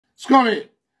Scottie,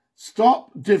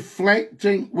 stop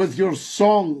deflecting with your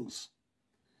songs.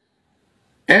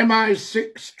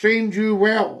 MI6 trained you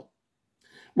well.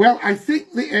 Well, I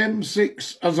think the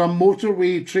M6 as a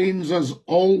motorway trains us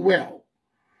all well.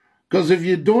 Because if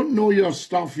you don't know your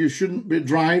stuff, you shouldn't be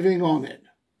driving on it.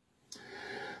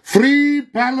 Free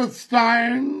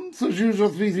Palestine, says user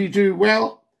 332.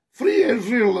 Well, free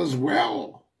Israel as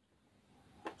well.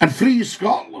 And free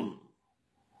Scotland.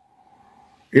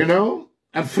 You know?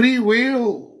 And free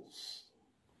Wales.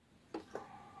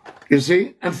 You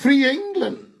see? And free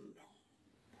England.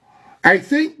 I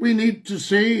think we need to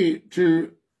say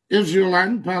to Israel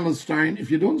and Palestine,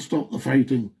 if you don't stop the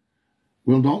fighting,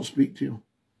 we'll not speak to you.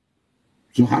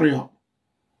 So hurry up.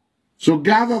 So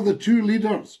gather the two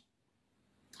leaders.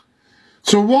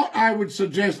 So what I would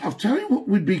suggest, I'll tell you what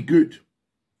would be good.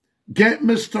 Get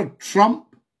Mr.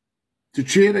 Trump to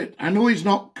chair it. I know he's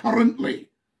not currently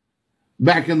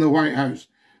back in the White House,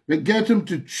 but get him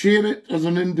to chair it as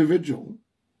an individual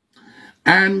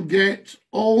and get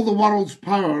all the world's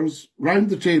powers round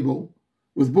the table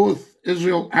with both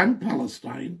Israel and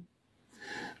Palestine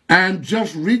and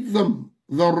just read them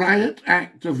the riot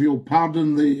act, if you'll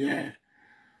pardon the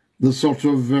sort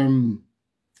of,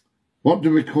 what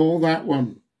do we call that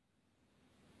one?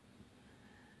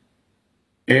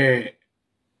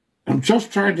 I'm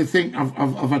just trying to think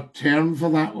of a term for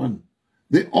that one.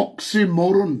 The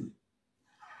oxymoron.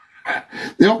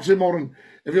 The oxymoron.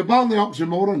 If you pardon the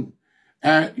oxymoron,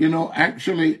 you know,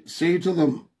 actually say to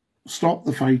them, stop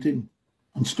the fighting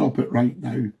and stop it right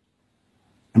now.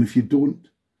 And if you don't,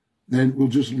 then we'll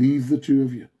just leave the two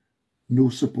of you. No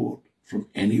support from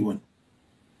anyone.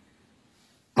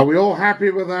 Are we all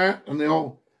happy with that? And they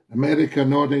all, America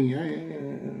nodding,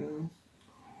 yeah.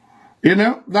 You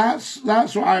know, that's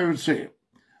what I would say.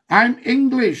 I'm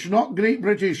English, not Great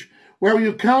British. Well,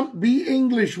 you can't be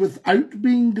English without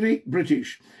being Great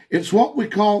British. It's what we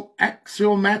call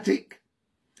axiomatic.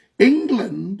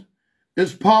 England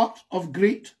is part of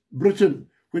Great Britain,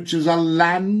 which is a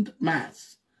land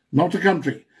mass, not a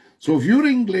country. So if you're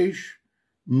English,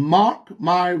 mark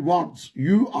my words,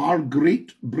 you are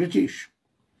Great British.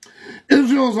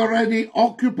 Israel's already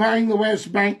occupying the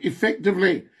West Bank,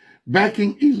 effectively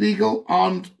backing illegal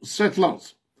armed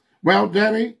settlers. Well,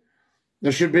 Derry,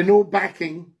 there should be no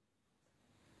backing.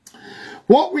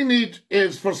 What we need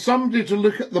is for somebody to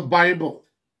look at the Bible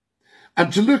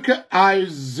and to look at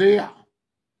Isaiah.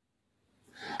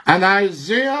 And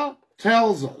Isaiah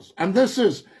tells us, and this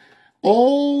is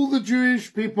all the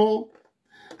Jewish people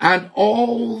and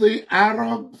all the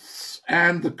Arabs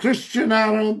and the Christian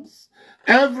Arabs,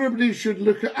 everybody should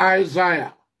look at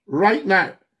Isaiah right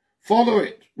now. Follow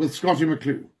it with Scottie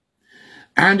McClue.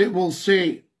 And it will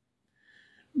say,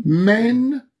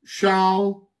 men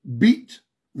shall beat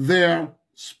their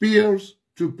spears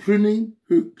to pruning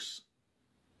hooks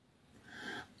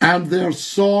and their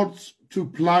swords to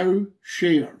plough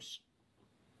shares.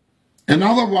 In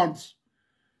other words,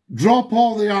 drop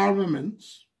all the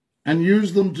armaments and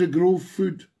use them to grow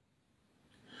food.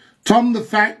 Turn the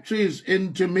factories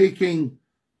into making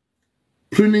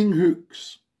pruning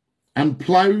hooks and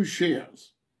plough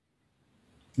shares.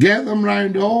 Get them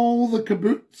round all the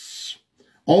kibbutz,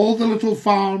 all the little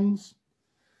farms,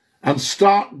 and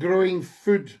start growing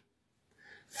food.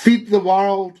 Feed the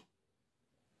world.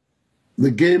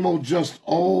 The game will just,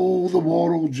 all the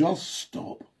war will just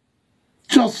stop.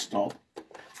 Just stop.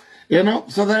 You know,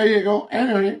 so there you go.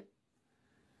 Anyway,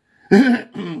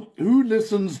 who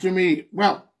listens to me?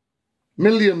 Well,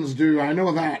 millions do, I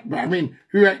know that. But I mean,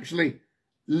 who actually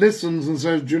listens and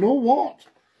says, do you know what?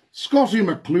 Scottie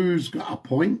McClue's got a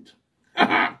point.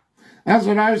 That's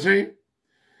what I say.